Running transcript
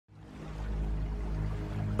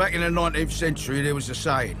Back in the 19th century, there was a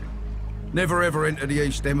saying, never ever enter the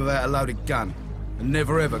East End without a loaded gun, and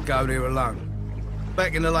never ever go there alone.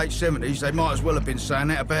 Back in the late 70s, they might as well have been saying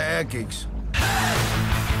that about our gigs. Hey,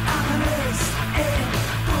 I'm an East End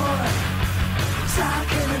boy,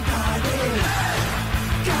 talking and partying.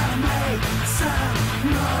 Hey, gotta make some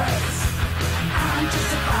noise, I'm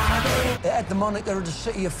just a Barbie. It had the moniker of the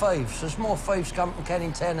City of Thieves. There's more thieves come from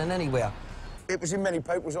Canning Town than anywhere. It was in many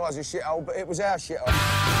people's eyes a shithole, but it was our shithole.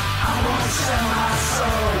 I want to sell my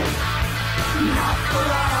soul, not for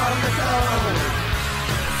all the gold.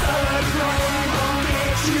 Third grade won't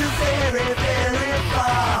get you very, very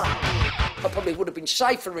far. I probably would have been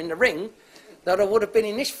safer in the ring than I would have been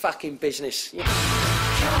in this fucking business. Can't be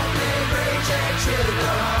reject you,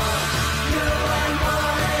 you ain't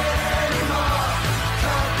want it anymore.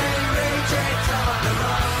 Can't be reject on the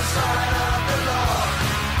wrong side of the law.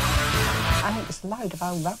 And it was a load of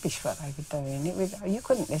old rubbish what they were doing. It was, you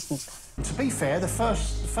couldn't listen. To be fair, the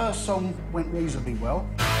first song went reasonably well.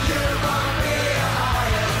 You won't be a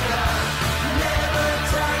higher gun, never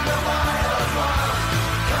turn the wild one.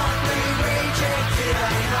 Can't be rejected,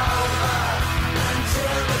 ain't over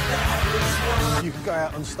until the battle's won. You can go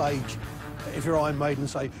out on stage, if you're Iron Maiden, and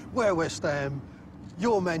say, we're West Ham,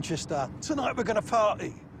 you're Manchester, tonight we're going to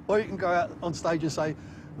party. Or you can go out on stage and say,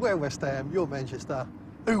 we're West Ham, you're Manchester,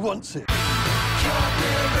 who wants it? Can't be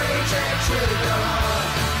rejected,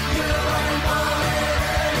 you ain't want it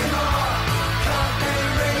anymore. Can't be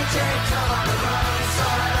rejected on the wrong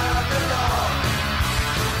side of the law.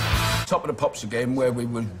 Top of the Pops again, where we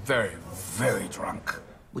were very, very drunk.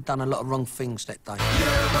 We'd done a lot of wrong things that day. You won't be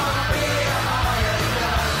a higher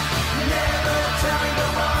gun, never turn the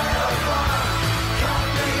wild one.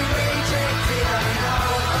 Can't be rejected, ain't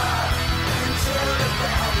over until the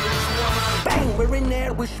battle's won. Bang! We're in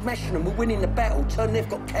there, we're smashing them, we're winning the battle. Turn, they've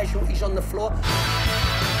got casualties on the floor.